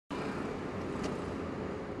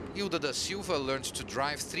Hilda da Silva learned to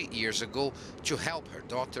drive 3 years ago to help her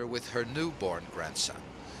daughter with her newborn grandson.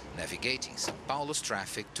 Navigating Sao Paulo's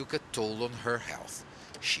traffic took a toll on her health.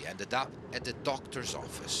 She ended up at the doctor's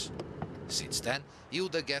office. Since then,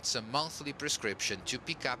 Hilda gets a monthly prescription to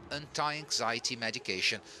pick up anti-anxiety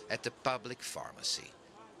medication at the public pharmacy.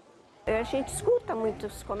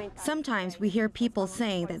 Sometimes we hear people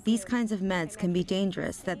saying that these kinds of meds can be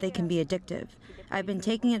dangerous, that they can be addictive. I've been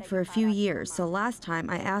taking it for a few years, so last time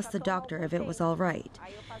I asked the doctor if it was all right.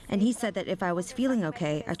 And he said that if I was feeling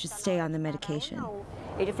okay, I should stay on the medication.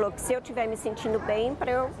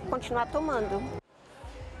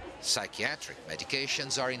 Psychiatric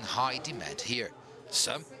medications are in high demand here.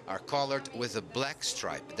 Some are colored with a black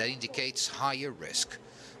stripe that indicates higher risk.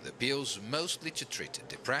 The pills mostly to treat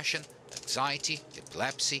depression, anxiety,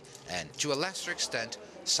 epilepsy, and to a lesser extent,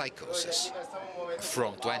 psychosis.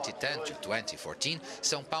 From 2010 to 2014,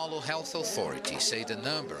 Sao Paulo health authorities say the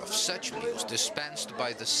number of such pills dispensed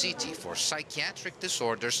by the city for psychiatric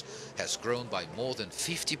disorders has grown by more than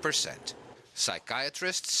 50%.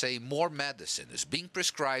 Psychiatrists say more medicine is being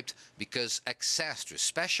prescribed because access to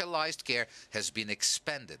specialized care has been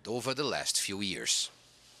expanded over the last few years.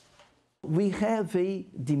 We have a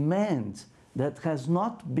demand that has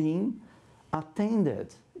not been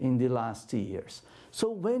attended in the last years.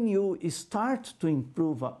 So when you start to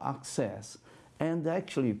improve access and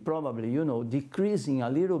actually probably, decreasing a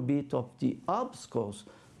little bit of the obstacles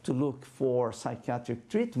to look for psychiatric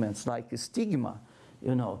treatments like stigma,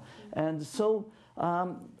 and so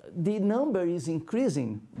the number is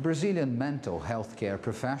increasing. Brazilian mental health care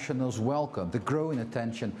professionals welcome the growing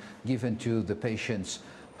attention given to the patient's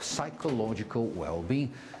psychological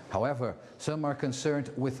well-being. However, some are concerned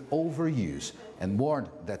with overuse and warn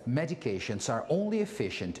that medications are only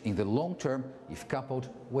efficient in the long term if coupled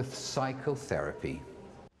with psychotherapy.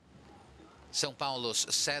 São Paulo's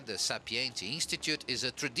Sede Sapienti Institute is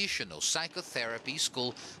a traditional psychotherapy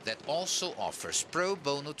school that also offers pro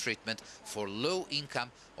bono treatment for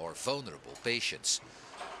low-income or vulnerable patients.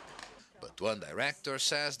 But one director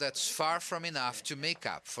says that's far from enough to make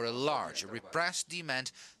up for a large repressed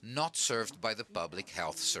demand not served by the public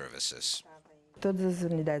health services.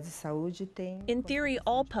 In theory,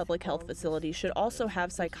 all public health facilities should also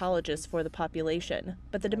have psychologists for the population,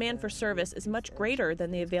 but the demand for service is much greater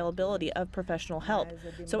than the availability of professional help,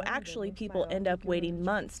 so actually people end up waiting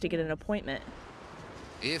months to get an appointment.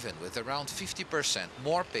 Even with around 50%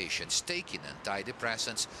 more patients taking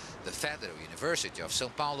antidepressants, the Federal University of São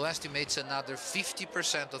Paulo estimates another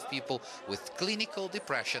 50% of people with clinical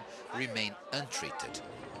depression remain untreated.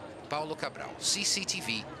 Paulo Cabral,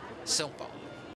 CCTV, São Paulo.